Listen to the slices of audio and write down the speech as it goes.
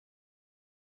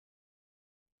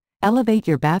Elevate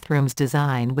your bathroom's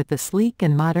design with the sleek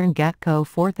and modern Gatco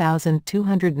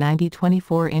 4290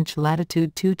 24-inch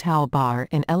Latitude II towel bar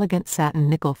in elegant satin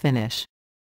nickel finish.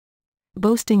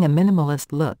 Boasting a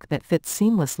minimalist look that fits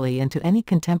seamlessly into any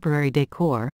contemporary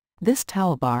decor, this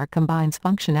towel bar combines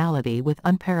functionality with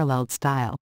unparalleled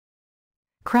style.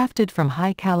 Crafted from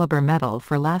high-caliber metal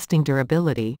for lasting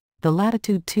durability, the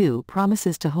Latitude II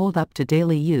promises to hold up to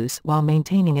daily use while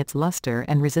maintaining its luster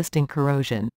and resisting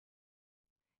corrosion.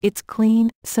 Its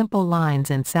clean, simple lines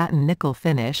and satin nickel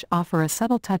finish offer a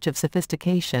subtle touch of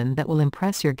sophistication that will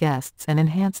impress your guests and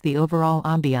enhance the overall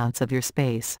ambiance of your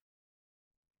space.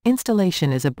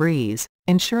 Installation is a breeze,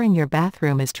 ensuring your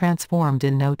bathroom is transformed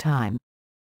in no time.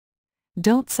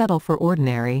 Don't settle for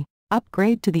ordinary,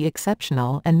 upgrade to the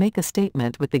exceptional and make a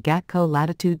statement with the Gatco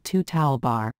Latitude II towel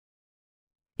bar.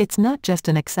 It's not just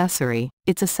an accessory,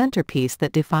 it's a centerpiece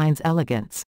that defines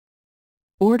elegance.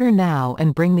 Order now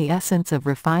and bring the essence of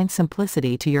refined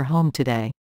simplicity to your home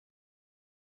today.